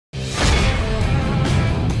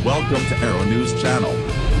Welcome to Arrow News Channel.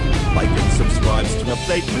 Like and subscribe to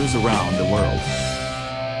update news around the world.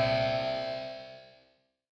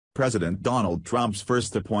 President Donald Trump's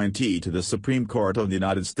first appointee to the Supreme Court of the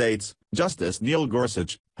United States, Justice Neil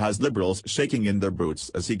Gorsuch, has liberals shaking in their boots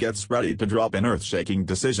as he gets ready to drop an earth-shaking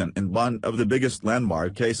decision in one of the biggest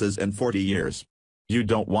landmark cases in 40 years. You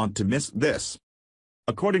don't want to miss this.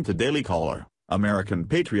 According to Daily Caller, American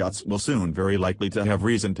patriots will soon very likely to have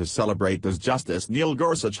reason to celebrate as Justice Neil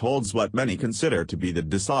Gorsuch holds what many consider to be the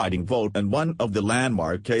deciding vote in one of the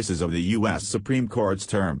landmark cases of the U.S. Supreme Court's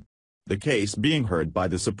term. The case being heard by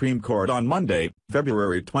the Supreme Court on Monday,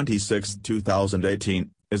 February 26,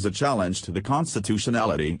 2018, is a challenge to the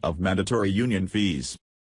constitutionality of mandatory union fees.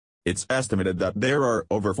 It's estimated that there are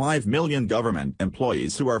over 5 million government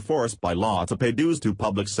employees who are forced by law to pay dues to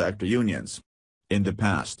public sector unions. In the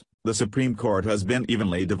past, the Supreme Court has been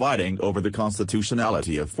evenly dividing over the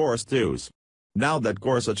constitutionality of forced dues. Now that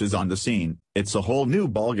Gorsuch is on the scene, it's a whole new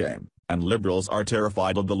ballgame, and liberals are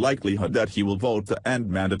terrified of the likelihood that he will vote to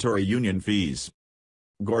end mandatory union fees.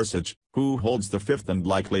 Gorsuch, who holds the fifth and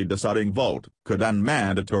likely deciding vote, could end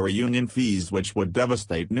mandatory union fees, which would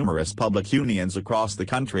devastate numerous public unions across the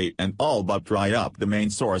country and all but dry up the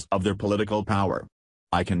main source of their political power.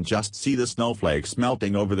 I can just see the snowflakes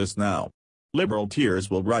melting over this now. Liberal tears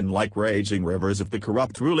will run like raging rivers if the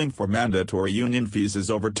corrupt ruling for mandatory union fees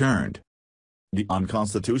is overturned. The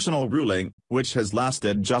unconstitutional ruling, which has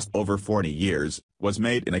lasted just over 40 years, was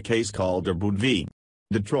made in a case called Gorsuch v.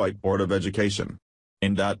 Detroit Board of Education.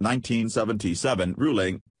 In that 1977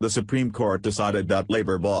 ruling, the Supreme Court decided that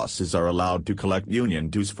labor bosses are allowed to collect union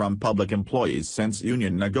dues from public employees since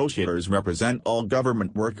union negotiators represent all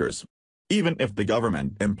government workers. Even if the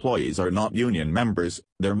government employees are not union members,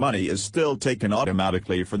 their money is still taken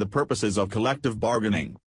automatically for the purposes of collective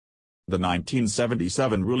bargaining. The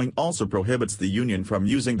 1977 ruling also prohibits the union from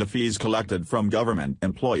using the fees collected from government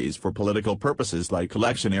employees for political purposes like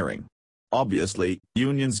electioneering. Obviously,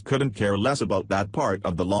 unions couldn't care less about that part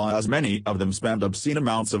of the law, as many of them spend obscene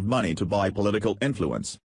amounts of money to buy political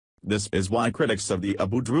influence. This is why critics of the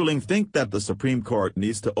Gorsuch ruling think that the Supreme Court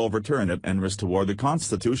needs to overturn it and restore the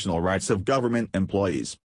constitutional rights of government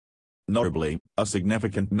employees. Notably, a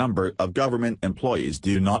significant number of government employees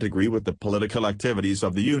do not agree with the political activities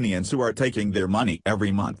of the unions who are taking their money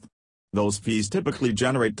every month. Those fees typically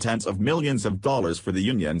generate tens of millions of dollars for the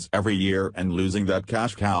unions every year, and losing that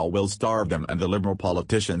cash cow will starve them and the liberal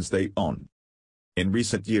politicians they own. In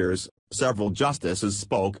recent years, several justices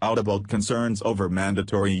spoke out about concerns over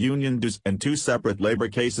mandatory union dues in two separate labor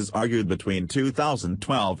cases argued between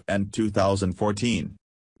 2012 and 2014.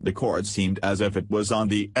 The court seemed as if it was on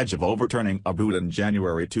the edge of overturning Gorsuch in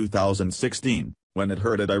January 2016, when it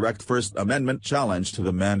heard a direct First Amendment challenge to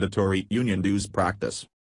the mandatory union dues practice.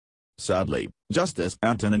 Sadly, Justice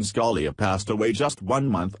Antonin Scalia passed away just 1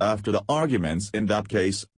 month after the arguments in that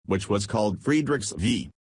case, which was called Friedrichs v.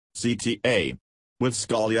 CTA. With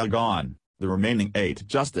Scalia gone, the remaining 8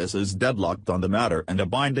 justices deadlocked on the matter and a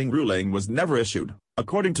binding ruling was never issued,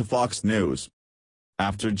 according to Fox News.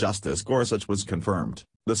 After Justice Gorsuch was confirmed,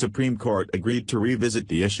 the Supreme Court agreed to revisit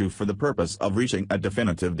the issue for the purpose of reaching a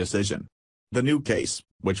definitive decision. The new case,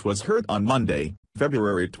 which was heard on Monday,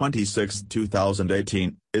 February 26,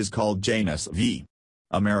 2018, is called Janus v.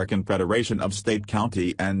 American Federation of State,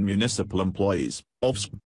 County and Municipal Employees,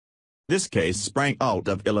 OFSC. This case sprang out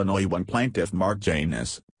of Illinois when plaintiff Mark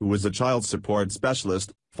Janus, who was a child support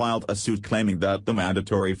specialist, filed a suit claiming that the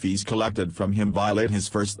mandatory fees collected from him violate his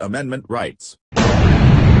First Amendment rights.